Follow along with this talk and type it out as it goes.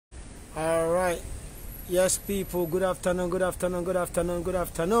Yes, people, good afternoon, good afternoon, good afternoon, good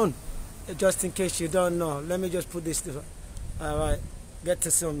afternoon. Just in case you don't know, let me just put this to. All right, get to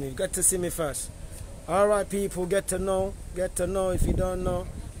see me first. All right, people, get to know. If you don't know,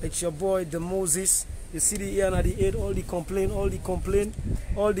 it's your boy, the Mozis. You see the ear and the 8, all the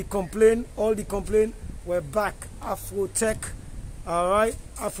complaint. We're back, Afro-Tech. All right,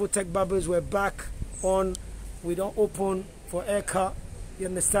 Afro-Tech Barbers, we're back on. We don't open for haircut. You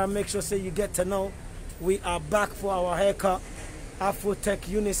understand? Make sure you get to know. We are back for our haircut. Afro-Tech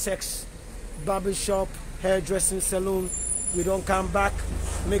Unisex barbershop, hairdressing salon. We don't come back.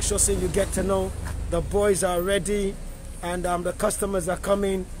 Make sure you get to know. The boys are ready and the customers are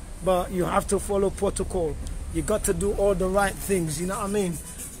coming, but you have to follow protocol. You got to do all the right things, you know what I mean?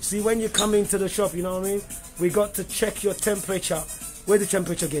 See, when you come into the shop, you know what I mean? We got to check your temperature. Where's the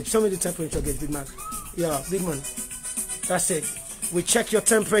temperature gauge? Show me the temperature gauge, big man. Yeah, big man. That's it. We check your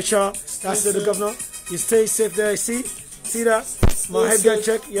temperature. That's it, the governor. You stay safe there, see that? My head get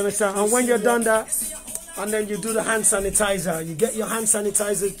checked, you understand? And when you're done that, and then you do the hand sanitizer. You get your hand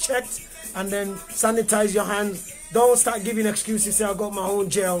sanitizer checked, and then sanitize your hands. Don't start giving excuses, say I got my own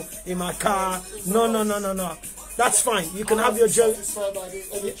gel in my car. No. That's fine. You can have your gel.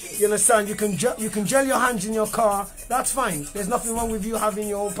 You understand? You can gel your hands in your car. That's fine. There's nothing wrong with you having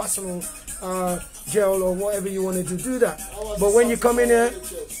your own personal gel or whatever you want to do that. But when you come in here,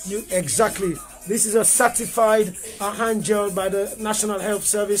 exactly. This is a certified hand gel by the National Health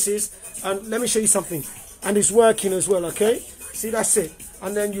Services. And let me show you something. And it's working as well, okay? See, that's it.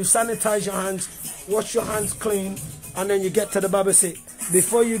 And then you sanitize your hands, wash your hands clean, and then you get to the barber seat.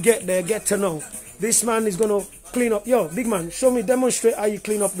 Before you get there, get to know. This man is going to clean up. Yo, big man, show me, demonstrate how you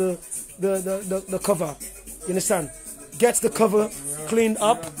clean up the cover. You understand? Get the cover cleaned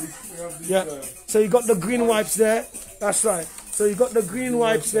up. Yeah. So you got the green wipes there. That's right. So you got the green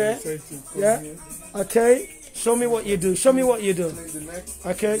wipes there. Yeah. Okay. Show me what you do.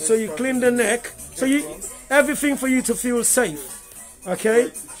 Okay. So you clean the neck. So everything for you to feel safe.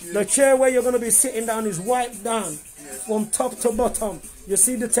 Okay. The chair where you're going to be sitting down is wiped down from top to bottom. You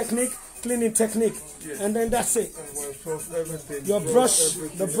see the technique? Cleaning technique, and then that's it. Your brush,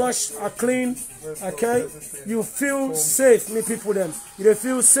 the brush are clean. Okay, you feel safe, me people. Them, you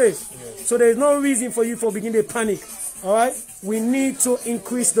feel safe. So there is no reason for you to begin to panic. All right, we need to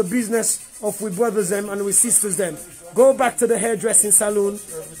increase the business of we brothers them and we sisters them. Go back to the hairdressing salon.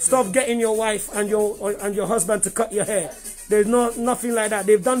 Stop getting your wife and your husband to cut your hair. There's nothing like that.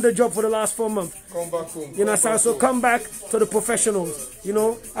 They've done the job for the last 4 months. Come back home. You know, so come back to the professionals. You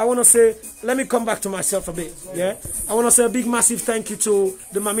know, I want to say, let me come back to myself a bit. Yeah, I want to say a big, massive thank you to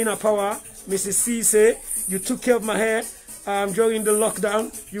the Mamina Power, Mrs. C. Say, you took care of my hair during the lockdown.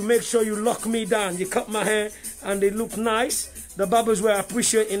 You make sure you lock me down. You cut my hair and they look nice. The barbers were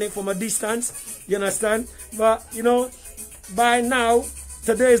appreciating it from a distance. You understand? But you know, by now.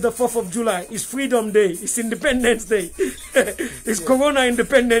 Today is the 4th of July. It's Freedom Day. It's Independence Day. It's Corona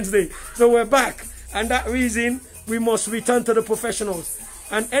Independence Day. So we're back. And that reason, we must return to the professionals.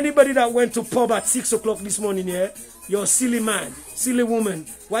 And anybody that went to pub at 6 o'clock this morning, yeah, you're a silly man, silly woman.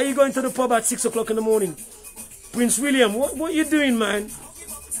 Why are you going to the pub at 6 o'clock in the morning? Prince William, what you doing, man?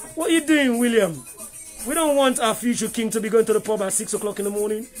 What you doing, William? We don't want our future king to be going to the pub at 6 o'clock in the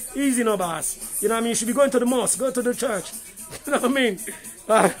morning. Easy no boss. You know what I mean? You should be going to the mosque, go to the church. You know what I mean?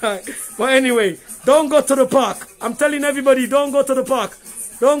 Alright. But anyway, don't go to the park. I'm telling everybody, don't go to the park.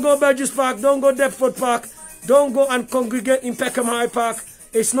 Don't go Burgess Park. Don't go Deptford Park. Don't go and congregate in Peckham High Park.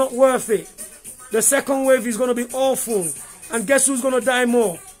 It's not worth it. The second wave is going to be awful. And guess who's going to die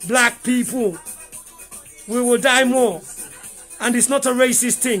more? Black people. We will die more. And it's not a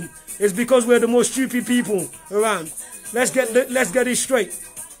racist thing. It's because we're the most stupid people around. Let's get it straight.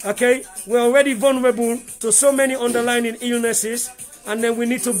 Okay? We're already vulnerable to so many underlying illnesses. And then we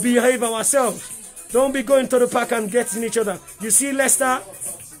need to behave ourselves. Don't be going to the park and getting each other. You see Leicester?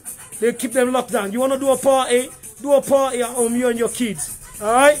 They keep them locked down. You want to do a party? Do a party at home, you and your kids.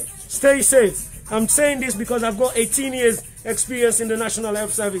 Alright? Stay safe. I'm saying this because I've got 18 years experience in the National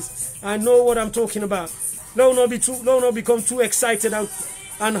Health Service. I know what I'm talking about. Don't not become too excited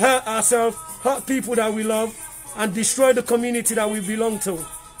and hurt ourselves, hurt people that we love, and destroy the community that we belong to.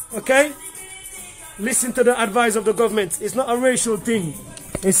 Okay? Listen to the advice of the government. It's not a racial thing.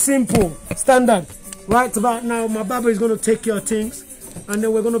 It's simple, standard. Right about now, my barber is going to take care of things, and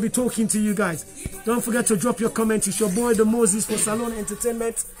then we're going to be talking to you guys. Don't forget to drop your comments. It's your boy, the Moses, for Salon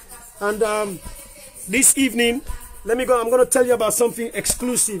Entertainment. And this evening, let me go. I'm going to tell you about something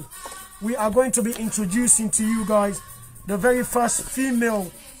exclusive. We are going to be introducing to you guys the very first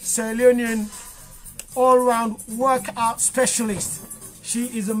female Sierra Leonean all-round workout specialist. She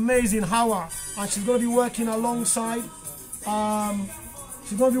is amazing. Hawa. and she's going to be working alongside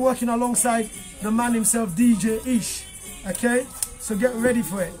the man himself, DJ Ish. Okay, so get ready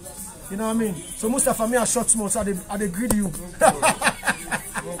for it. You know what I mean? So Mustapha, me a short small, so I dey greet you.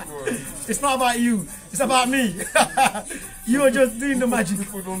 It's not about you, it's about me. You are just doing the magic.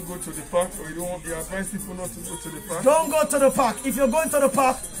 People don't go to the park, or you don't want to advise people not to go to the park? Don't go to the park. If you're going to the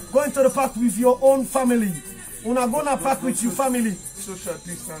park, go into the park with your own family. When I go to the park with your family, social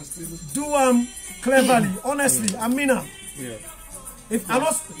distance still. Do cleverly, honestly, Amina. Yeah. If I'm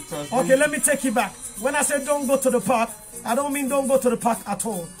not, okay, let me take you back. When I say don't go to the park, I don't mean don't go to the park at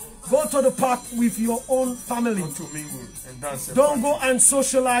all. Go to the park with your own family. To mingle and dance. Don't go and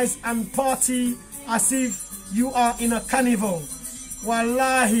socialize and party as if you are in a carnival.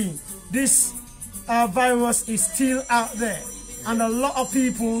 Wallahi, this virus is still out there, and a lot of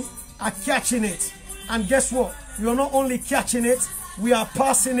people are catching it. And guess what? We are not only catching it, we are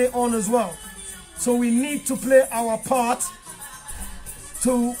passing it on as well. So we need to play our part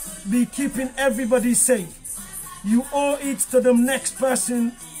to be keeping everybody safe. You owe it to the next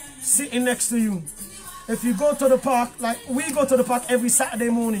person sitting next to you. If you go to the park, like we go to the park every Saturday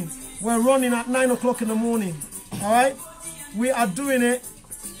morning, we're running at 9 o'clock in the morning. All right? We are doing it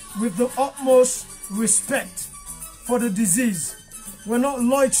with the utmost respect for the disease. We're not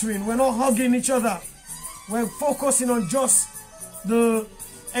loitering, we're not hugging each other. We're focusing on just the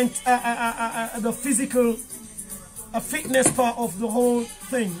physical fitness part of the whole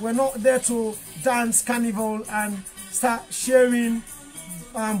thing. We're not there to dance carnival and start sharing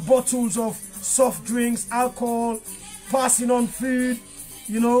bottles of soft drinks, alcohol, passing on food,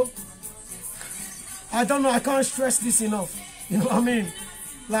 you know. I don't know, I can't stress this enough. You know what I mean?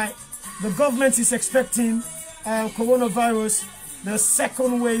 Like, the government is expecting coronavirus, the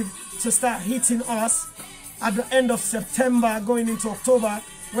second wave, to start hitting us at the end of September going into October,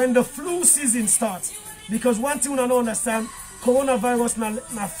 when the flu season starts. Because one thing I don't understand, coronavirus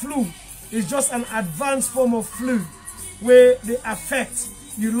na flu is just an advanced form of flu where they affect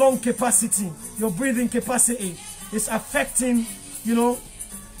your lung capacity, your breathing capacity. It's affecting, you know,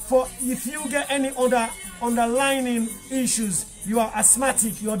 for if you get any other underlying issues, you are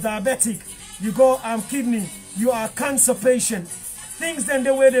asthmatic, you're diabetic, you go kidney, you are a cancer patient. Things then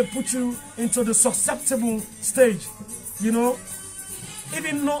the way they put you into the susceptible stage, you know.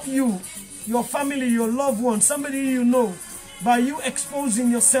 Even not you, your family, your loved one, somebody you know, by you exposing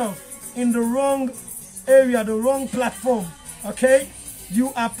yourself in the wrong area, the wrong platform, okay,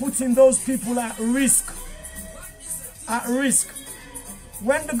 you are putting those people at risk. At risk.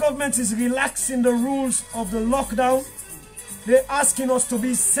 When the government is relaxing the rules of the lockdown, they're asking us to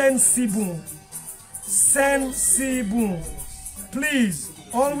be sensible. Sensible. Please,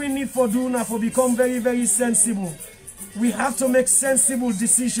 all we need for do now for become very, very sensible. We have to make sensible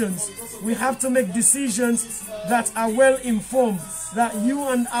decisions. We have to make decisions that are well informed, that you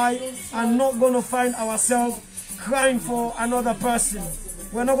and I are not going to find ourselves crying for another person.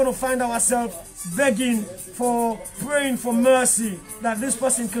 We're not going to find ourselves begging for, praying for mercy that this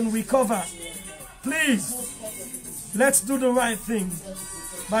person can recover. Please, let's do the right thing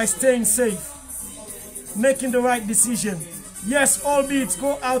by staying safe, making the right decision. Yes, albeit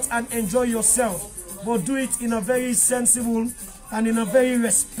go out and enjoy yourself, but do it in a very sensible and in a very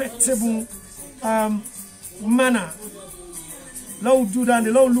respectable manner. Let's do that.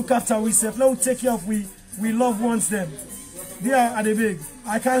 Let's look after ourselves. Let's take care of we loved ones them. They are the big.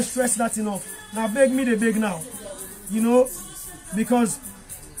 I can't stress that enough. Now beg me the big now. You know, because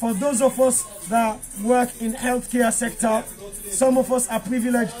for those of us that work in healthcare sector, some of us are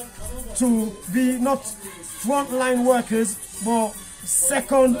privileged to be not frontline workers, but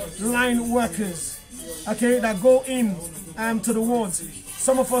second line workers, okay, that go in to the wards.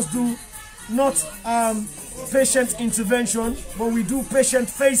 Some of us do not patient intervention, but we do patient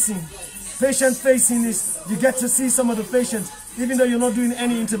facing. Patient facing is you get to see some of the patients, even though you're not doing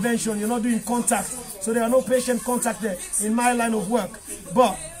any intervention, you're not doing contact. So there are no patient contact there in my line of work.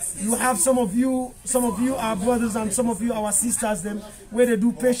 But you have some of you are brothers and some of you our sisters them where they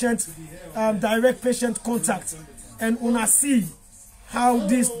do patient direct patient contact, and una see how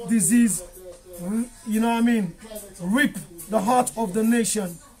this disease, you know what I mean, rip the heart of the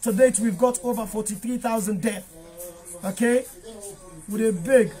nation. To date we've got over 43,000 deaths. Okay, with a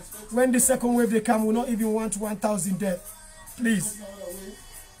big, when the second wave they come, we'll not even want 1,000 deaths. Please.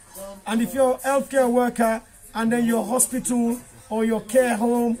 And if you're a healthcare worker and then your hospital or your care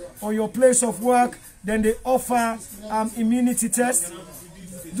home or your place of work, then they offer immunity test.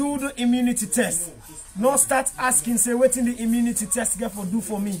 Do the immunity test. Not start asking, say, what in the immunity test get for do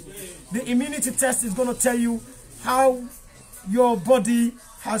for me. The immunity test is going to tell you how your body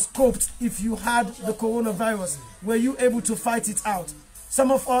has coped if you had the coronavirus? Were you able to fight it out?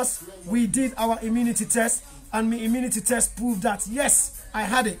 Some of us, we did our immunity test, and my immunity test proved that, yes, I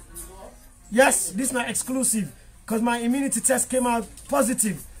had it. Yes, this is not exclusive, because my immunity test came out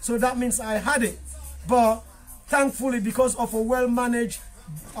positive. So that means I had it. But thankfully, because of a well-managed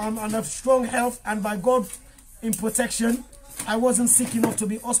and a strong health, and by God in protection, I wasn't sick enough to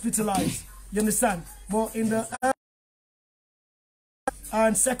be hospitalized. You understand? But in the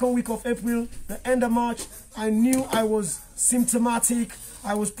second week of April, the end of March, I knew I was symptomatic.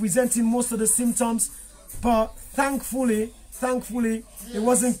 I was presenting most of the symptoms, but thankfully, it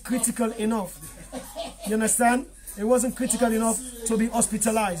wasn't critical enough. You understand? It wasn't critical enough to be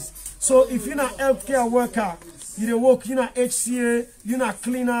hospitalized. So if you're not a healthcare worker, you work, you're not HCA, you're not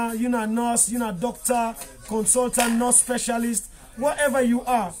cleaner, you're not nurse, you're not doctor, consultant, nurse specialist, whatever you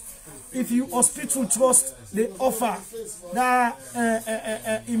are, if you hospital trust, they offer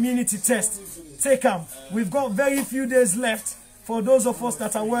that immunity test. Take them. We've got very few days left for those of us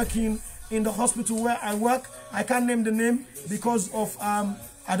that are working in the hospital where I work. I can't name the name because of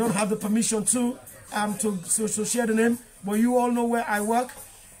I don't have the permission to share the name, but you all know where I work.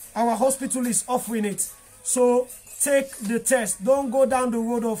 Our hospital is offering it. So take the test. Don't go down the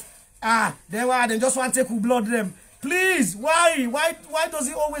road of they just want to take blood them. Please, why does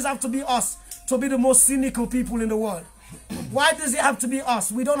it always have to be us to be the most cynical people in the world? Why does it have to be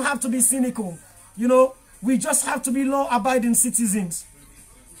us? We don't have to be cynical. You know, we just have to be law-abiding citizens.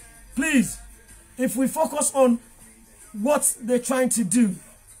 Please, if we focus on what they're trying to do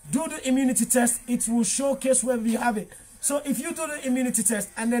the immunity test, it will showcase whether you have it. So if you do the immunity test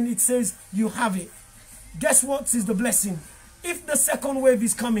and then it says you have it, guess what is the blessing? If the second wave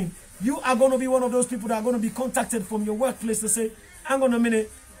is coming, you are going to be one of those people that are going to be contacted from your workplace to say, hang on a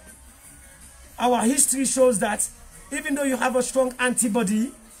minute, our history shows that even though you have a strong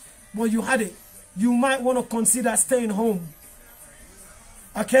antibody, but you had it, you might want to consider staying home.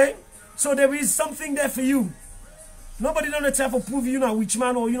 Okay? So there is something there for you. Nobody don't try to prove you know which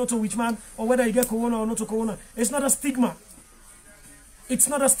man or you know to which man, or whether you get corona or not to corona. It's not a stigma. It's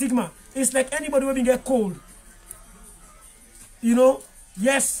not a stigma. It's like anybody who get cold. You know,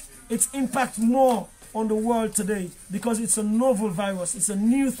 yes, its impact more on the world today because it's a novel virus. It's a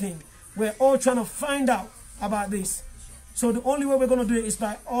new thing. We're all trying to find out about this. So the only way we're going to do it is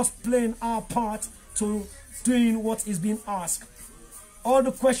by us playing our part to doing what is being asked. All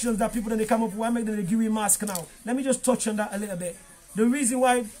the questions that people then they come up with, why make them give you a mask now? Let me just touch on that a little bit. The reason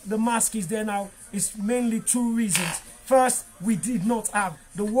why the mask is there now is mainly two reasons. First,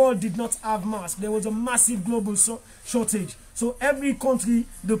 the world did not have masks. There was a massive global shortage. So every country,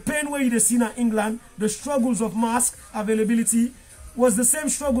 the pain where you see in England, the struggles of mask availability was the same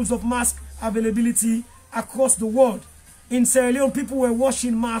struggles of mask availability across the world. In Sierra Leone, people were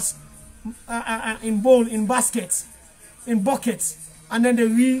washing masks in baskets, in buckets, and then they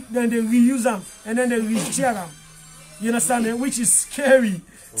reuse them, and then they re-share them. You understand? Which is scary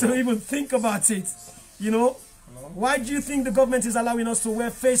to even think about it. You know? Why do you think the government is allowing us to wear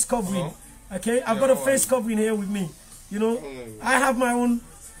face covering? Okay, I've got a face covering here with me. You know, I have my own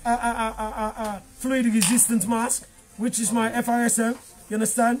fluid resistant mask, which is my FRSM. You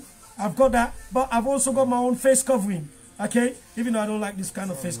understand? I've got that, but I've also got my own face covering. Okay, even though I don't like this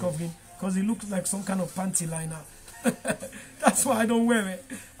kind of face covering because it looks like some kind of panty liner. That's why I don't wear it.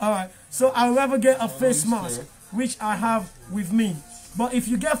 All right, so I'll rather get a face mask, which I have with me. But if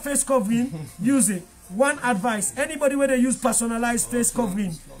you get face covering, use it. One advice, anybody where they use personalized face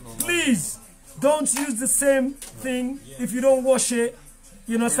covering, please don't use the same thing if you don't wash it,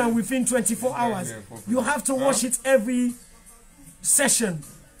 you understand, within 24 hours. You have to wash it every session,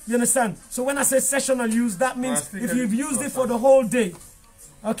 you understand? So when I say sessional use, that means if you've used it for the whole day,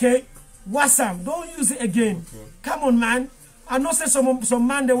 okay, wash them, don't use it again. Come on, man. I know say some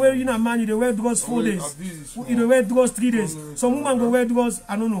man they wear, you know, man, they wear drugs 4 days, you know, wear drugs 3 days. Some woman go wear drugs,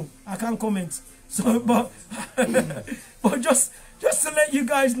 I don't know, I can't comment. So, but just to let you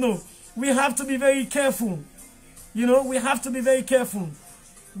guys know, we have to be very careful. You know, we have to be very careful.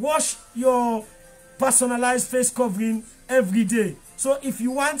 Wash your personalized face covering every day. So if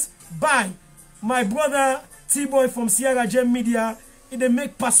you want, buy. My brother T-Boy from Sierra Gem Media, they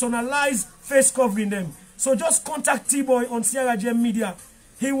make personalized face covering them. So just contact T-Boy on Sierra Gem Media.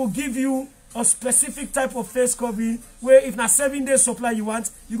 He will give you a specific type of face covering where if not 7 days supply you want,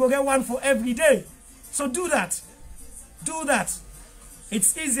 you go get one for every day. So do that. Do that.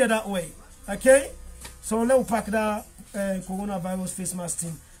 It's easier that way. Okay? So let's pack that coronavirus face mask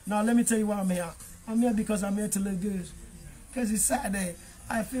thing. Now let me tell you why I'm here. I'm here because I'm here to look good. Because it's Saturday.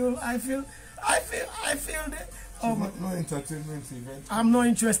 I feel So no entertainment event. I'm not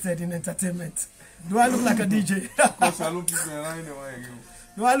interested in entertainment. Do I look like a DJ? Because I look people around the way.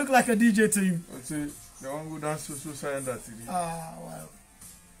 Do I look like a DJ to you? I say the one who dance so silent that today. Ah, well,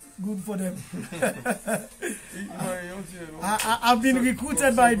 good for them. I've been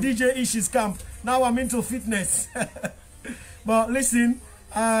recruited by DJ Ishi's camp. Now I'm into fitness. But listen,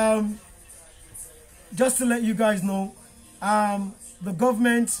 just to let you guys know, the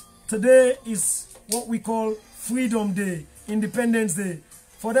government today is what we call Freedom Day, Independence Day.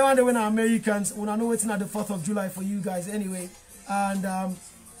 For the one that when Americans, when I know it's not the 4th of July for you guys anyway, and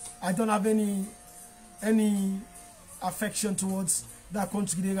I don't have any affection towards that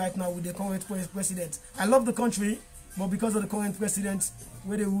country right now with the current president. I love the country, but because of the current president,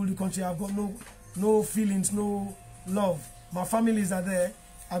 where they rule the country, I've got no feelings, no love. My families are there.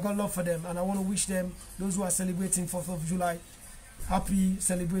 I got love for them, and I want to wish them, those who are celebrating 4th of July, happy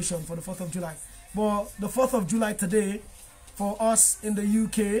celebration for the 4th of July. But the 4th of July today, for us in the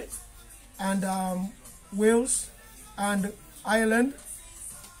UK and Wales and Ireland,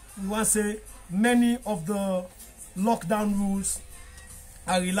 we want to say many of the lockdown rules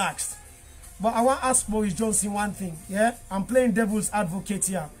are relaxed. But I want to ask Boris Johnson one thing, yeah? I'm playing devil's advocate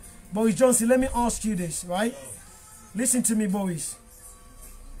here. Boris Johnson, let me ask you this, right? Listen to me, Boris.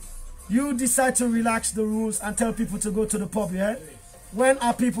 You decide to relax the rules and tell people to go to the pub, yeah? When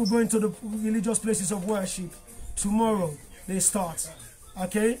are people going to the religious places of worship? Tomorrow they start,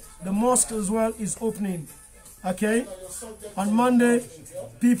 okay? The mosque as well is opening, okay? On Monday,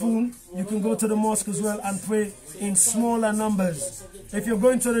 people, you can go to the mosque as well and pray in smaller numbers. If you're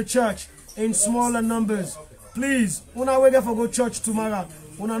going to the church, in smaller numbers. Please, when I wait for go church tomorrow,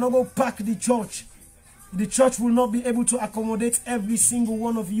 when I not go pack the church will not be able to accommodate every single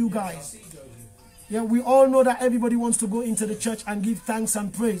one of you guys. Yeah, we all know that everybody wants to go into the church and give thanks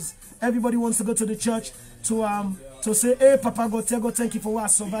and praise. Everybody wants to go to the church to say, hey, Papa God, thank you for what I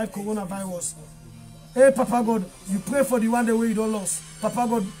survived coronavirus. Hey, Papa God, you pray for the one the way you don't lost. Papa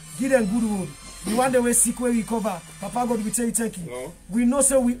God, give them good road. The one the way sick way recover. Papa God, we tell you thank you. Hello? We know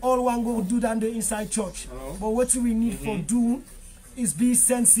say we all want to go do that in the inside church. Hello? But what we need for do is be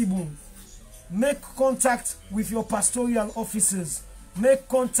sensible. Make contact with your pastoral officers. Make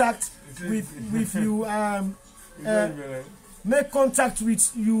contact with you make contact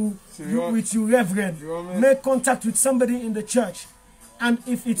with you reverend. Make contact with somebody in the church. And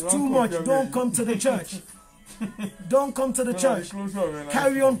if it's too much, don't come to the church. Don't come to the church.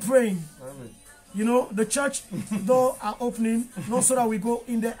 Carry on praying. You know, the church door are opening, not so that we go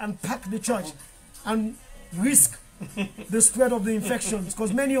in there and pack the church and risk the spread of the infections,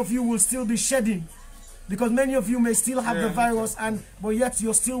 because many of you will still be shedding, because many of you may still have the virus, but yet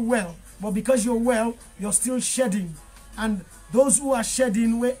you're still well. But because you're well, you're still shedding. And those who are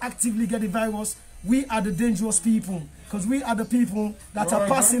shedding will actively get the virus. We are the dangerous people, because we are the people that are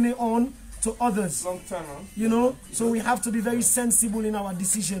passing it on to others. You know, so we have to be very sensible in our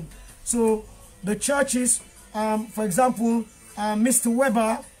decision. So the churches, for example, Mr.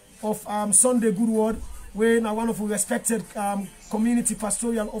 Weber of Sunday Good Word, when one of the respected community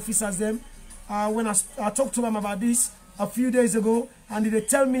pastoral officers them, when I talked to them about this a few days ago, and they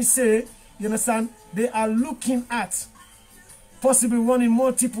tell me, say, you understand, they are looking at possibly running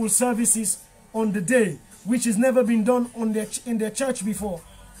multiple services on the day, which has never been done in their church before.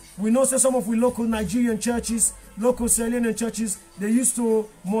 We know that some of the local Nigerian churches, local Sierra Leonean churches, they used to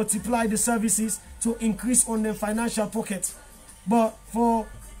multiply the services to increase on their financial pocket. But for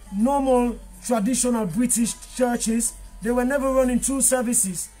normal traditional British churches, they were never running 2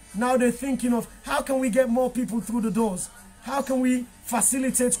 services. Now they're thinking of how can we get more people through the doors? How can we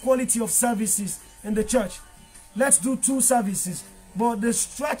facilitate quality of services in the church? Let's do 2 services. But the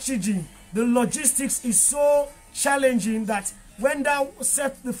strategy, the logistics is so challenging that when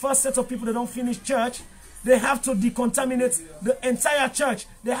the first set of people that don't finish church, they have to decontaminate the entire church.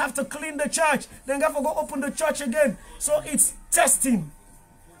 They have to clean the church. Then they have to go open the church again. So it's testing.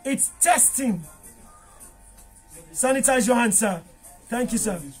 It's testing. Sanitize your hands, sir. Thank you,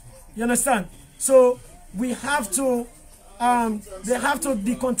 sir. You understand? So we have to, they have to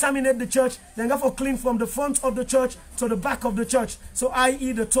decontaminate the church. Then they have to clean from the front of the church to the back of the church. So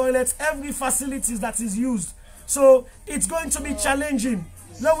i.e. the toilets, every facility that is used. So it's going to be challenging.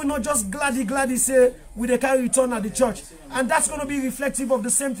 Let we not just gladdy say we they carry return at the church. And that's going to be reflective of the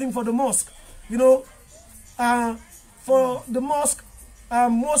same thing for the mosque. You know, for the mosque,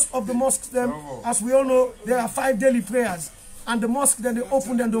 most of the mosques, as we all know, there are 5 daily prayers. And the mosque, then they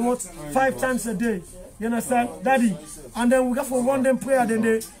open them 5 times a day. You understand? Daddy. And then we got for run them prayer, then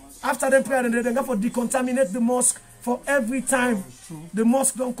they, after them prayer, then they got for decontaminate the mosque for every time the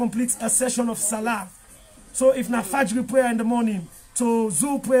mosque don't complete a session of salah. So if na Fajr prayer in the morning, to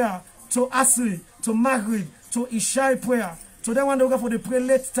Zuhr prayer, to Asri, to Maghrib, to Ishai prayer, to that one they go for the pray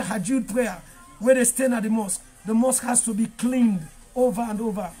late Tahajjud prayer, where they stay at the mosque has to be cleaned over and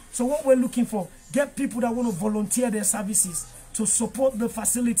over. So what we're looking for, get people that want to volunteer their services to support the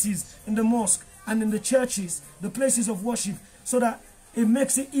facilities in the mosque and in the churches, the places of worship, so that it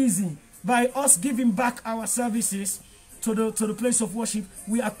makes it easy. By us giving back our services to the place of worship,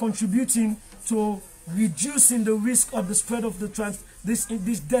 we are contributing to reducing the risk of the spread of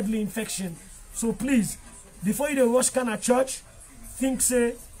this deadly infection. So please, before you rush kind of church, think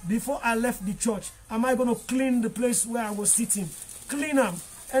say, before I left the church, am I going to clean the place where I was sitting? Clean them.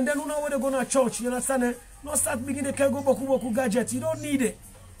 And then you know when they go to church, you understand it? Not start beginning to go boku gadget. You don't need it.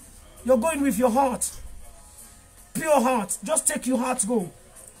 You're going with your heart. Pure heart. Just take your heart, go.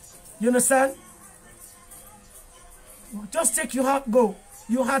 You understand? Just take your heart, go.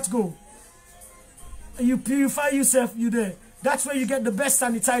 Your heart, go. And you purify yourself, you there. That's where you get the best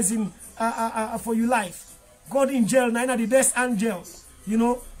sanitizing for your life. God in jail, now the best angel. You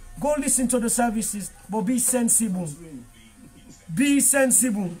know, go listen to the services, but be sensible. Be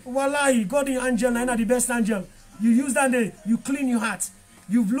sensible. Wallahi, God in angel, now the best angel. You use that day, you clean your heart.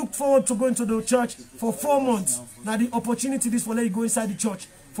 You've looked forward to going to the church for 4 months. Now the opportunity this will let you go inside the church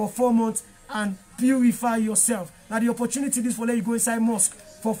for 4 months and purify yourself. Now the opportunity this will let you go inside mosque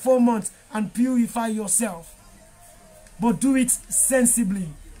for 4 months and purify yourself. But do it sensibly.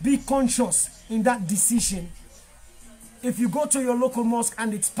 Be conscious in that decision. If you go to your local mosque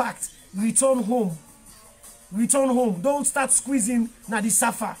and it's packed, return home. Return home. Don't start squeezing na the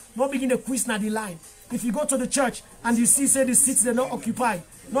safa. Not begin to squeeze na the line. If you go to the church and you see say the seats they're not occupied,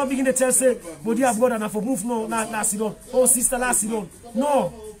 not begin to tell say, but you have got enough for move no last it on. Oh sister last it on.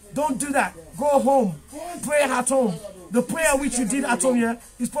 No, don't do that. Go home. Pray at home. The prayer which you did at home here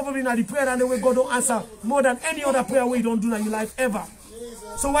is probably not the prayer and the way God don't answer more than any other prayer where you don't do in your life ever.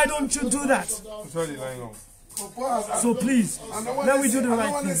 So why don't you do that? So please, let me do the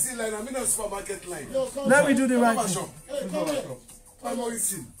right thing. Let me do the right thing.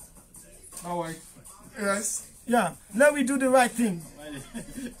 Yes. Yeah, let me do the right thing.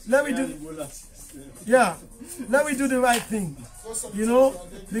 Let me do. Yeah, let me do the right thing. You know,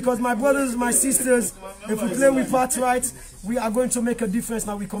 because my brothers, my sisters, if we play with parts right, we are going to make a difference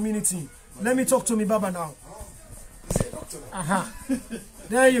now with community. Let me talk to me, Baba now.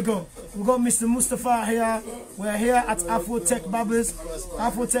 There you go. We got Mr. Mustapha here. We're here at Afro-Tech Barbers.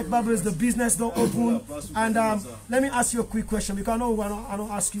 Afro-Tech Barbers, the business don't open. And let me ask you a quick question because I know I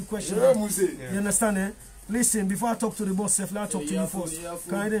don't ask you questions. You understand, eh? Listen, before I talk to the boss, let me talk to you first.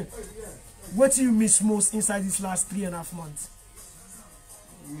 Can I then? What do you miss most inside these last 3.5 months?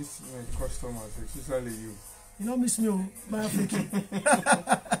 I miss my customers, especially you. You don't miss me, my African.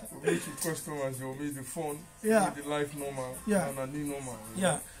 We meet the customers, you make the phone, yeah. make the life normal, yeah. and a new normal.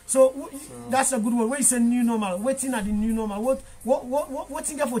 Yeah. So that's a good word. When you say new normal, waiting at the new normal, what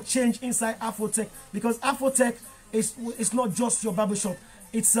thing for change inside Afro-Tech? Because Afro-Tech is not just your barbershop.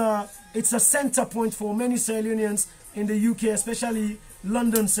 It's a center point for many Sierra Leoneans in the UK, especially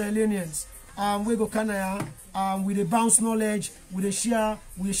London Sierra Leoneans. We go Canada with a bounce knowledge, with a share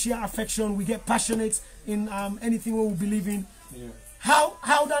affection. We get passionate in anything we believe in. Yeah.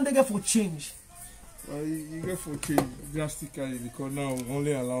 How do they get for change? Well, you get for change drastically because now we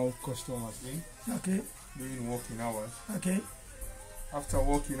only allow customers in. Okay. During working hours. Okay. After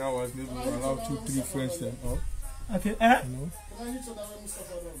working hours, maybe we allow 2-3 friends then up. Okay. You know?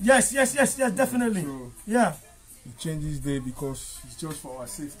 Yes, definitely. So, yeah. It changes there because it's just for our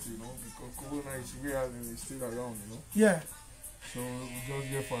safety, you know, because Corona is real and it's still around, you know. Yeah. So we just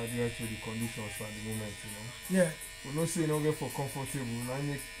get for adhere to the conditions for the moment, you know. Yeah. We don't say no get for comfortable, now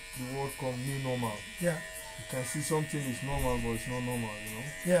make the world come new normal. Yeah. You can see something is normal but it's not normal, you know.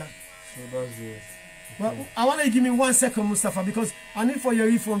 Yeah. So that's the well, I want you to give me 1 second, Mustapha, because I need for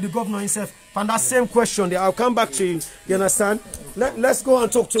your from the governor himself. And that same question there, I'll come back to you. You understand? Let's go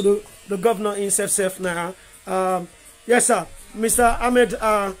and talk to the governor himself now. Yes, sir. Mr. Ahmed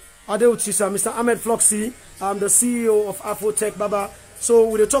Adeuchi, sir. Mr. Ahmed Fluxy, the CEO of Afro-Tech Barber. So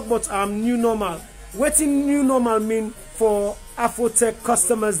we talk about new normal. What in new normal mean for Afro-Tech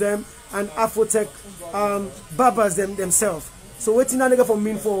customers them and Afro-Tech barbers themselves? So what in that for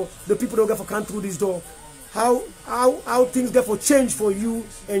mean for the people that get for come through this door? How things get for change for you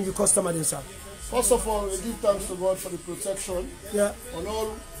and your customer themselves? First of all, we give thanks to God for the protection on all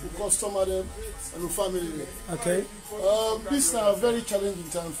who customer them and the family. Okay. This is a very challenging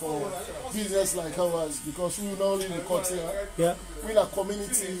time for business like ours because we not only the cut here. Yeah. We are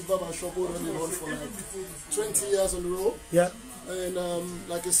community barber shop only run for like 20 years on the road. Yeah. And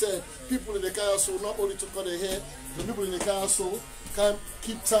like I said, people in the council not only to cut their hair, the people in the council can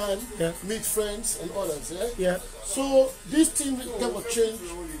keep time, meet friends and others. So this thing never change.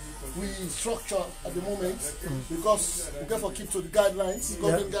 We structure at the moment because we therefore keep to the guidelines,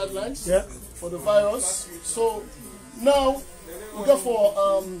 government guidelines for the virus. So now we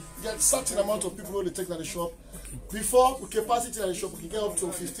therefore get certain amount of people who they take to the shop. Before, with capacity in the shop, we can get up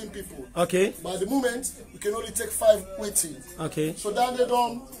to 15 people. Okay. But at the moment, we can only take 5 waiting. Okay. So then they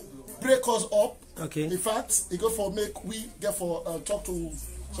don't break us up. Okay. In fact, they go for we get for talk to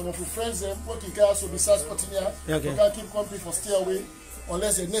some of our friends them. What you guys will be supporting here. Okay. You can't keep company for stay away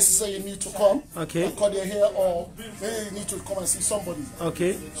unless they necessarily need to come. Okay. And cut their hair or they need to come and see somebody.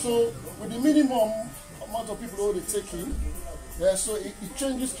 Okay. So with the minimum amount of people who they take in. So it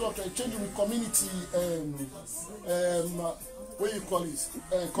changes structure, it changes with community, what you call it,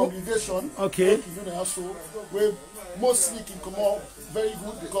 congregation. Okay. So where mostly can come out very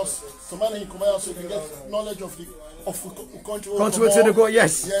good because somebody can come out so they can get knowledge of the country. Country where they go,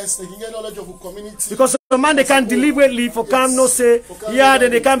 yes. Yes, they can get knowledge of the community. Because the man they can deliberately for come no say, yeah,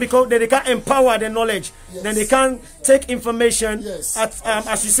 then they can become, then they can empower the knowledge. Yes. Then they can take information. Yes.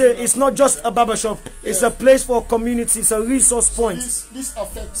 As you say, it's not just a barbershop. It's a place for community. It's a resource point. This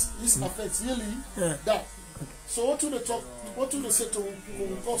affects really that. So what do they talk? What do they say to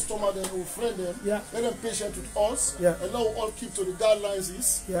customer them, who friend them? Let them patient with us. And now we all keep to the guidelines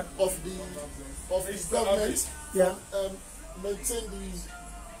of the government. Maintain the.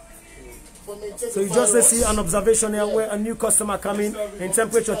 So you just see an observation here where a new customer coming in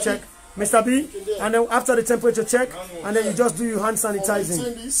temperature check, Mr. B, and then after the temperature check, and then you just do your hand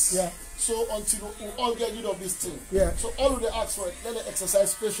sanitizing. So until we all get rid of this thing. So all of the ask for it, let the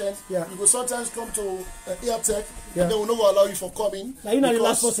exercise patient. You will sometimes come to Afro-Tech and they will not allow you for coming. Now you're not the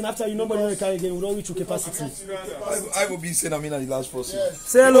last person after you nobody will carry again, we don't reach your capacity. I will be saying I'm not the last person.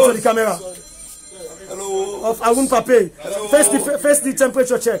 Say hello to the camera. Hello. Of Agun Pape. First the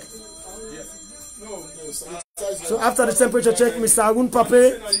temperature check. So after the temperature check, Mr. Agun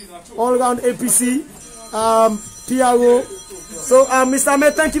Pape, all around APC, PRO. So Mr.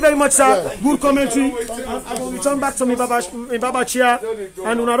 Ahmed, thank you very much, sir. Good commentary. I will return back to my Baba chair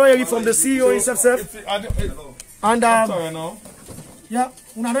and Unaroyeri from the CEO himself. And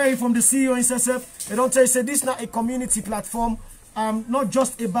Unaroyeri from the CEO himself. They don't tell you say this is not a community platform, not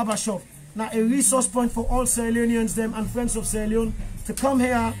just a barber shop. Now a resource point for all Sierra Leoneans them and friends of Sierra Leone to come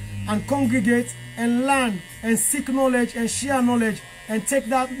here and congregate and learn and seek knowledge and share knowledge and take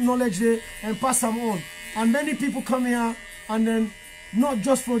that knowledge there and pass them on. And many people come here and then not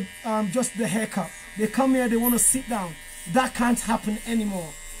just for just the haircut. They come here, they want to sit down. That can't happen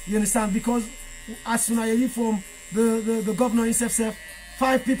anymore. You understand? Because as soon as you leave from the governor himself,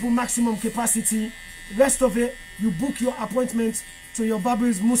 5 people maximum capacity. Rest of it, you book your appointment to your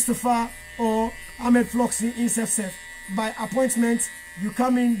barbers, Mustapha or Ahmed Fluxy himself. By appointment, you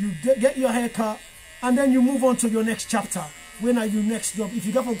come in, you get your haircut, and then you move on to your next chapter. When are your next job? If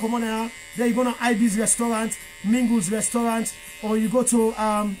you go from Commoner, then you go to IB's restaurant, Mingle's restaurant, or you go to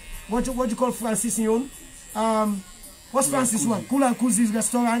what you call Francis Yon? What's Francis one? Kula and Kuzi's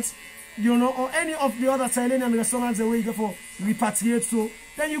restaurant, you know, or any of the other Thailandian restaurants where you go for repatriate. So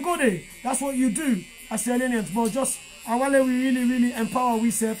then you go there. That's what you do as Thailandians. But just I want to really empower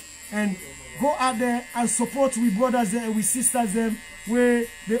ourselves and go out there and support we brothers there and we sisters them where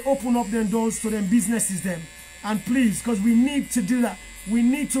they open up their doors to them businesses them. And please, because we need to do that. We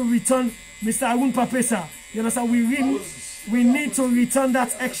need to return Mr. Agun Papesa. You understand? We need to return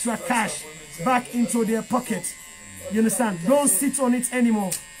that extra cash back into their pocket. You understand? Don't sit on it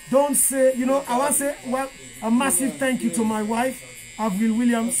anymore. Don't say, you know, I want to say, well, a massive thank you to my wife, Avril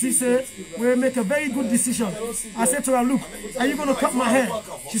Williams. She said, we'll make a very good decision. I said to her, look, are you going to cut my hair?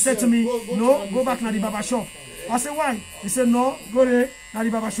 She said to me, no, go back to the barber shop. I said, why? He said, no, go there, to the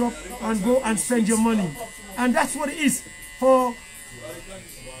barber shop, and go and spend your money. And that's what it is. For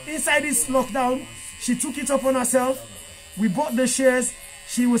inside this lockdown, she took it upon herself. We bought the shares.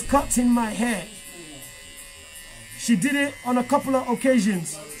 She was cutting my hair. She did it on a couple of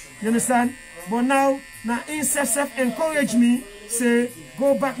occasions. You understand? But now Insef encourage me, say,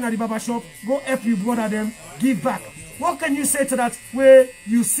 go back to the barber shop, go help you brother them, give back. What can you say to that? Where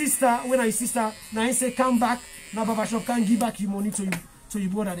you sister, when I sister, now I say come back, now barber shop can give back your money to you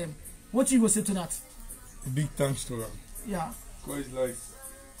brother them. What you go say to that? A big thanks to her. Yeah. Because like,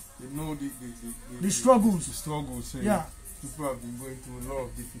 you know the struggles. The struggles. Yeah. People have been going through a lot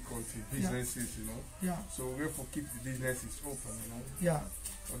of difficulty, businesses, you know. Yeah. So we have to keep the businesses open, you know. Yeah.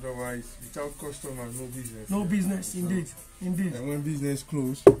 Otherwise, without customers, no business. No business, so, indeed. And when business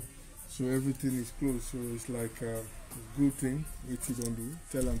closed, so everything is closed. So it's like good thing. What you don't do,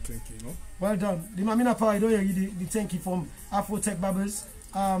 tell them thank you, you know. Well done. The Mamina Power, you don't hear the thank you from Afro-Tech Barbers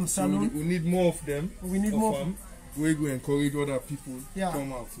Salon. So we need more of them. We need more. We go encourage other people to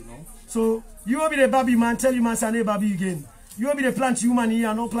come out, you know. So you will be the baby man, tell you man, say baby again. You will be the plant human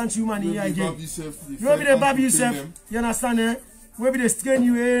here, no plant human here again. You will be the baby yourself. You understand, eh? We will be the strain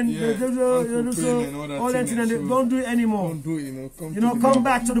you in, all that thing. Don't do it anymore. Don't do it anymore. You know, come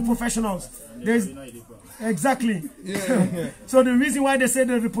back to the professionals. There's exactly. So the reason why they say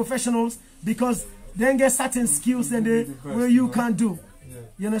they're the professionals, because they get certain skills that where you can't do.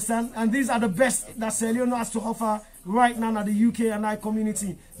 You understand? And these are the best that Sierra Leone has to offer right now at the UK and I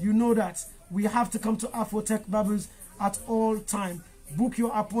community. You know that. We have to come to Afro-Tech Barbers at all time. Book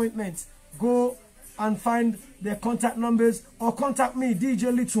your appointment. Go and find their contact numbers or contact me,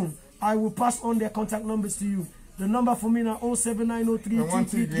 DJ Litun. I will pass on their contact numbers to you. The number for me now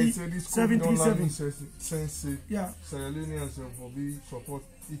 07903 737. Yeah. Sierra Leoneans will support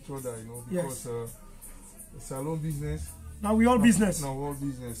each other, you know, because the salon business. Now we all business. Now all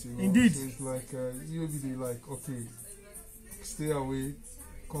business, you know. Indeed. So it's like you'll be like, okay, stay away,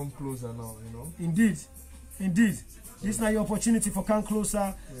 come closer now, you know. Indeed, indeed. This is now your opportunity for come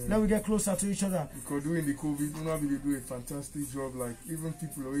closer. Let we get closer to each other. Because during the COVID, you know, they do a fantastic job. Like even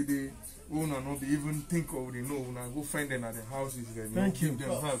people already own and not they even think or they know. When I go find them at the houses, then thank you. Give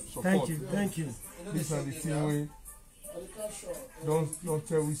them help, support. Thank you, thank you. This are the thing way. Don't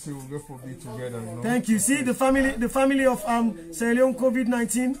tell we say we'll go for be together, you know. Thank you. See the family of Sierra Leone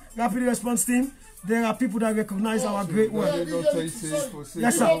COVID-19 Rapid Response Team. There are people that recognize our great work. Yes, sir.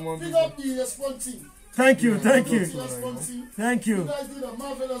 Pick up the response team. Thank you, thank you. Thank you. You guys did a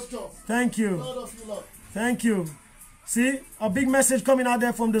marvelous job. Thank you. Proud of you, Lord. Thank you. See, a big message coming out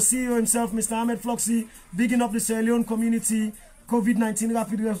there from the CEO himself, Mr. Ahmed Fluxy, bigging up the Sierra Leone community, COVID-19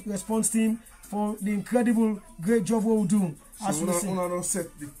 Rapid Response Team for the incredible, great job we will do. So we don't set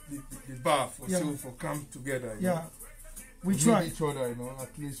the bar for for come together. You know? We try. Each other, you know.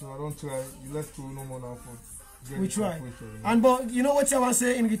 At least when I don't try, you let to no more now for. We try. You know? And but you know what I want to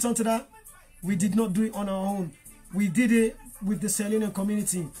say in return to that? We did not do it on our own. We did it with the Sierra Leone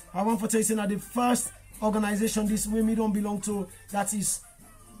community. I want to tell you that the first organization this way we don't belong to that is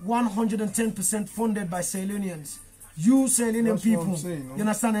 110% funded by Sierra Leoneans. You Sierra Leonean people, saying, no? You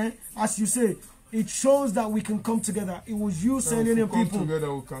understand? Eh? As you say, it shows that we can come together. It was you Sierra Leonean people. Come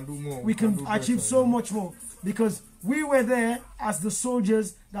together, we can do more. We can achieve better, so much more because we were there as the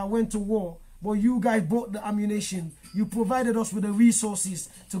soldiers that went to war. But you guys bought the ammunition. You provided us with the resources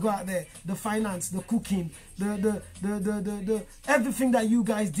to go out there, the finance, the cooking, the everything that you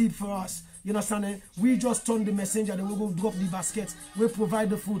guys did for us. You understand? Eh? We just turn the messenger, then we go drop the basket. We provide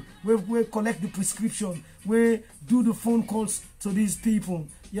the food. We collect the prescription. We do the phone calls to these people.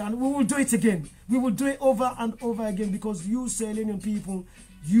 Yeah, and we will do it again. We will do it over and over again because you Sierra Leonean people,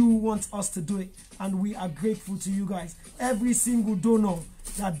 you want us to do it, and we are grateful to you guys. Every single donor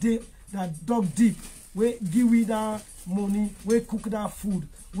that dug deep, we give we that money, we cook that food,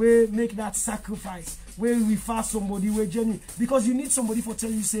 we make that sacrifice, we refer somebody, we genuine. Because you need somebody for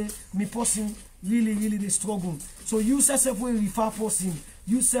tell you say, me person really they struggle. So you self will refer person,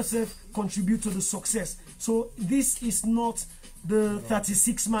 you self contribute to the success. So this is not the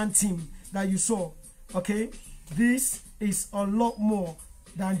 36-man team that you saw, okay? This is a lot more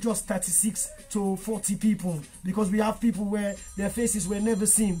than just 36 to 40 people, because we have people where their faces were never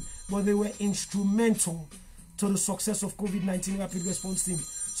seen, but they were instrumental to the success of COVID-19 Rapid Response Team.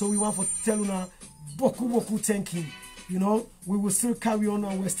 So we want to tell you now, boku thank you. You know, we will still carry on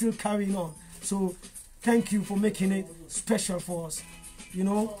and we're still carrying on. So thank you for making it special for us. You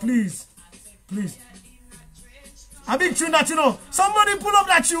know, please. A big tune that, you know, somebody pull up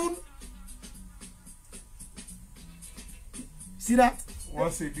that tune. See that?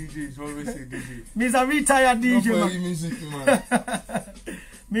 Once a DJ is always a DJ. Me's a retired DJ, not man. Music, man.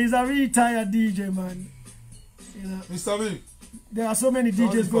 Me's a retired DJ, man. You know, Mr. B. There are so many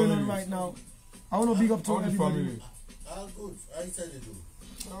DJs going on right now. I want to big up to everybody. Family. Good. How you tell you do?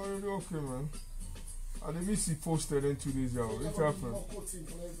 Oh, okay, man. I didn't see posted in 2 days ago. It happened.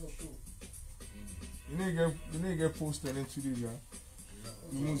 You need get posted in 2 days ago.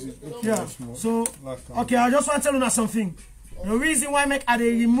 Yeah. So, okay, I just want to tell you something. The reason why I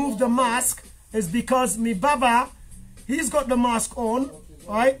remove the mask is because me Baba, he's got the mask on,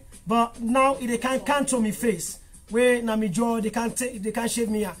 right? But now they can't contour me face. Where na me jaw, they can't shave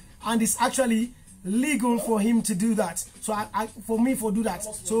me here, and it's actually legal for him to do that. So for me to do that,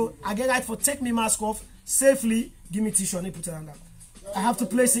 so I get right for take me mask off safely. Give me tissue and I put it on that. I have to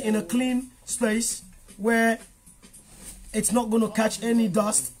place it in a clean space where it's not going to catch any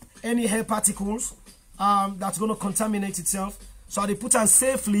dust, any hair particles. that's going to contaminate itself. So they put on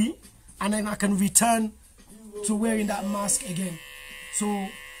safely, and then I can return to wearing that mask again. So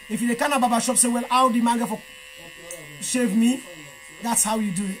if you the kind of barber shop say, well, how the manga for shave me, that's how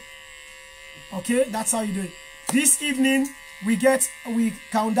you do it. Okay, that's how you do it. This evening we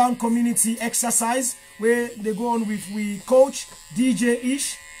count down community exercise where they go on with coach DJ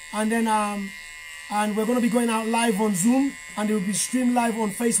Ish, and then and we're going to be going out live on Zoom, and they will be streamed live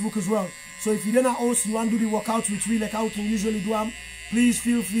on Facebook as well. So if you don't host, you want to do the workout with we like how we can usually do them, please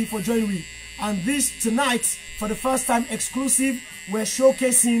feel free for joining me. And this tonight, for the first time exclusive, we're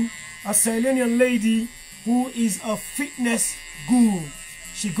showcasing a Sierra Leonean lady who is a fitness guru.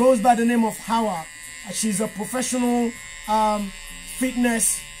 She goes by the name of Hawa. She's a professional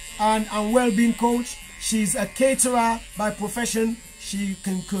fitness and well-being coach. She's a caterer by profession. She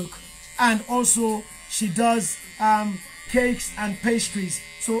can cook, and also she does cakes and pastries.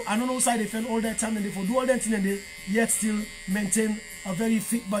 So I don't know how they spend all that time and they do all that thing and they yet still maintain a very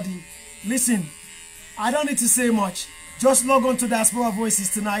fit body. Listen, I don't need to say much. Just log on to Diaspora Voices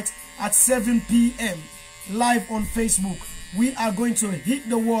tonight at 7 p.m. live on Facebook. We are going to hit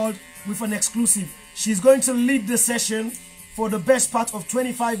the world with an exclusive. She's going to lead the session for the best part of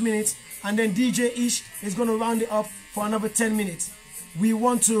 25 minutes, and then DJ Ish is going to round it up for another 10 minutes. We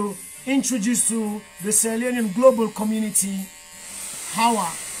want to introduce to the Sierra Leonean global community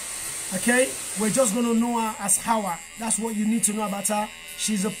Hawa. Okay, we're just going to know her as Hawa. That's what you need to know about her.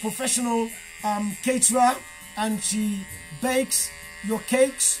 She's a professional caterer, and she bakes your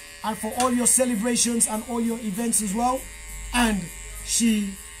cakes and for all your celebrations and all your events as well. And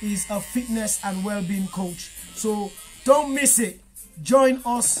she is a fitness and well-being coach. So don't miss it. Join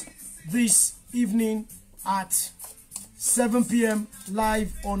us this evening at 7 p.m.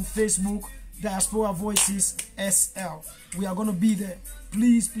 live on Facebook, Diaspora Voices SL. We are going to be there.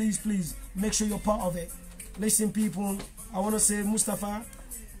 Please, please, please make sure you're part of it. Listen, people, I want to say, Mustapha,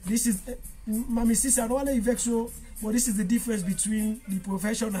 this is my sister. I don't want to vex you, but this is the difference between the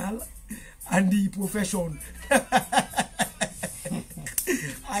professional and the profession.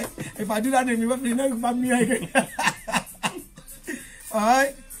 If I do that, then you know me again.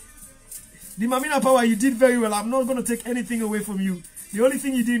 Alright? The Mamina Power, you did very well. I'm not going to take anything away from you. The only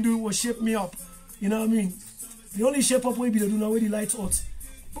thing you didn't do was shape me up. You know what I mean? The only shape up way be to do now where the lights out.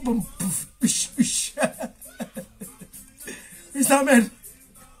 Mr. Ahmed.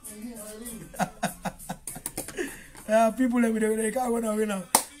 People let me they can't win now.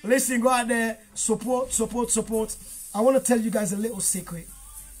 Listen, go out there, support. I want to tell you guys a little secret.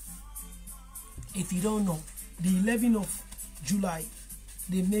 If you don't know, the 11th of July,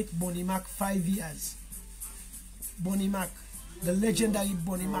 they make Bonnie Mac 5 years. Bonnie Mac, the legendary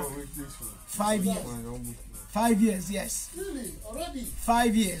Bonnie Mac. 5 years. 5 years, yes. Really? Already?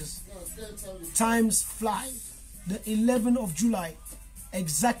 5 years. Times fly. The 11th of July,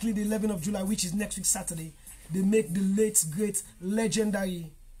 exactly the 11th of July, which is next week Saturday, they make the late, great,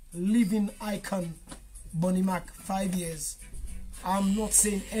 legendary, living icon Bonnie Mac 5 years. I'm not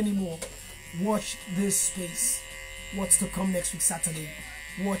saying anymore. Watch this space. What's to come next week Saturday?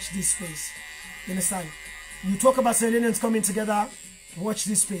 Watch this space. You understand? You talk about Sierra Leoneans coming together. Watch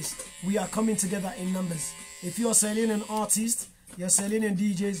this space. We are coming together in numbers. If you're a Sierra Leonean artist, you're Sierra Leonean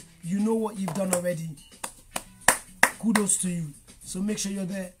DJs, you know what you've done already. Kudos to you. So make sure you're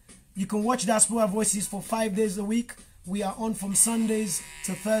there. You can watch Diaspora Voices for 5 days a week. We are on from Sundays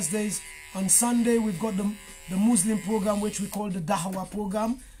to Thursdays. On Sunday, we've got the Muslim program, which we call the Dahawa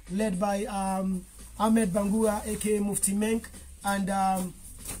program, led by Ahmed Bangura, aka Mufti Menk, and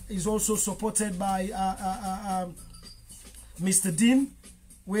is also supported by Mr. Dean.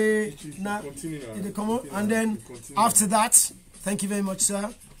 We now they come up, and then after that, thank you very much,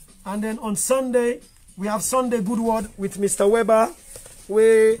 sir. And then on Sunday, we have Sunday Good Word with Mr. Weber.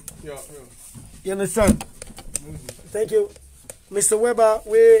 You understand? Thank you. Mr. Weber,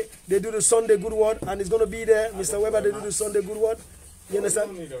 they do the Sunday Good Word, and it's going to be there. Mr. Weber, they do the Sunday Good Word. You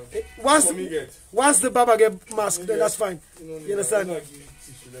understand? Once the Baba get mask, then that's fine. You understand?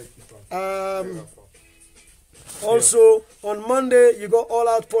 Also, on Monday, you got All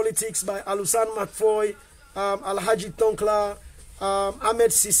Out Politics by Alusan McFoy, Alhaji Tonkla,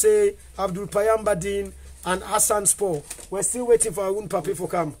 Ahmed Sise, Abdul Payam Badin, and Hassan Spor. We're still waiting for our own papi for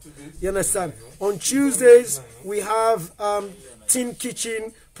come. You understand? On Tuesdays, we have Teen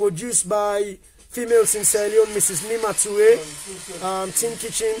Kitchen, produced by females in Sierra Leone, Mrs. Nima Toure, Teen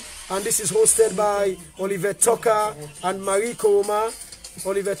Kitchen, and this is hosted by Oliver Toka and Marie Koroma.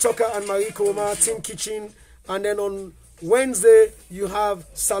 Oliver Toka and Marie Koroma, Teen Kitchen. And then on Wednesday, you have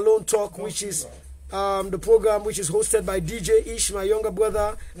Salon Talk, which is the program which is hosted by DJ Ish, my younger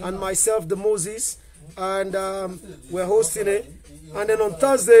brother, and myself, the Mozis. and we're hosting it. And then on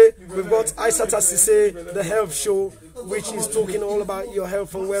Thursday, we've got Aisata Sise, the health show, which is talking all about your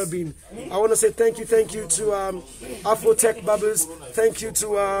health and well-being. I want to say thank you to Afro-Tech Barbers. Thank you to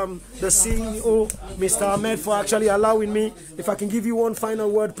the CEO, Mr. Ahmed, for actually allowing me. If I can give you one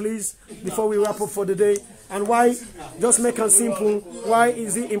final word, please, before we wrap up for the day. And why, just make it simple, why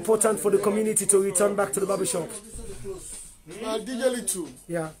is it important for the community to return back to the barbershop? DJ Little.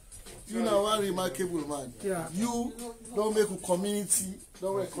 Yeah. You know, one remarkable man. Yeah. You don't make a community,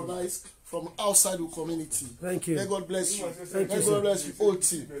 don't recognize from outside the community. Thank you. May God bless you. Thank you, May sir. God bless you, whole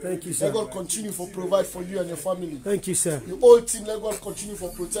team. Thank you, sir. May God continue for provide for you and your family. Thank you, sir. The whole team, let God continue for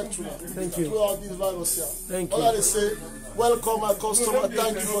protect you. Thank you. Throughout this virus here. Thank All you. I say, welcome our customer.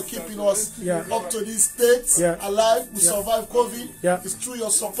 Thank you for keeping us up to these states alive. We survive COVID. It's through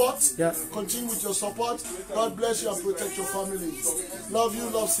your support. Continue with your support. God bless you and protect your family. Love you,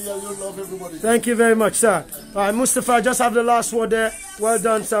 love Sierra Leone, love everybody. Thank you very much, sir. All right, Mustapha, just have the last word there. Well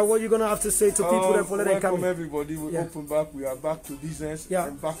done, sir. What are you going to have to say to people that follow them coming? Welcome everybody. We open back. We are back to business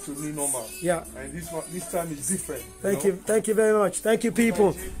and back to new normal. And this time is different. Thank you. Thank you very much. Thank you,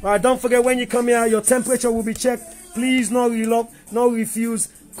 people. All right, don't forget when you come here, your temperature will be checked. Please, no relock, no refuse.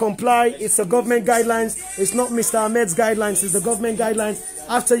 Comply. It's the government guidelines. It's not Mr. Ahmed's guidelines. It's the government guidelines.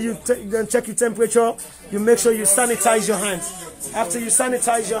 After you check your temperature, you make sure you sanitize your hands. After you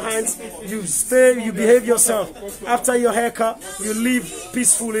sanitize your hands, you behave yourself. After your haircut, you leave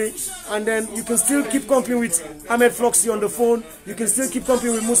peacefully, and then you can still keep company with Ahmed Fluxy on the phone. You can still keep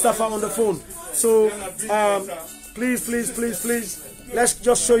company with Mustapha on the phone. So please, let's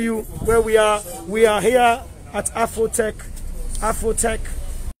just show you where we are. We are here at Afro-Tech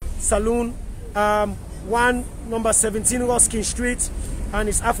Saloon, number 17 Ruskin Street, and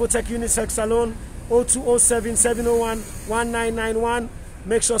it's Afro-Tech Unisex Salon, 0207-701-1991.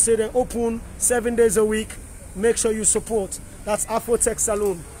 Make sure say they're open 7 days a week. Make sure you support. That's Afro-Tech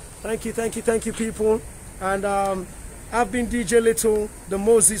Saloon. Thank you, people. And I've been DJ Little, the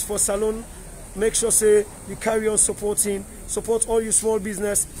Mozis for Salon. Make sure say you carry on supporting. Support all your small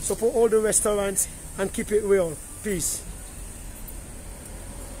business. Support all the restaurants and keep it real. Peace.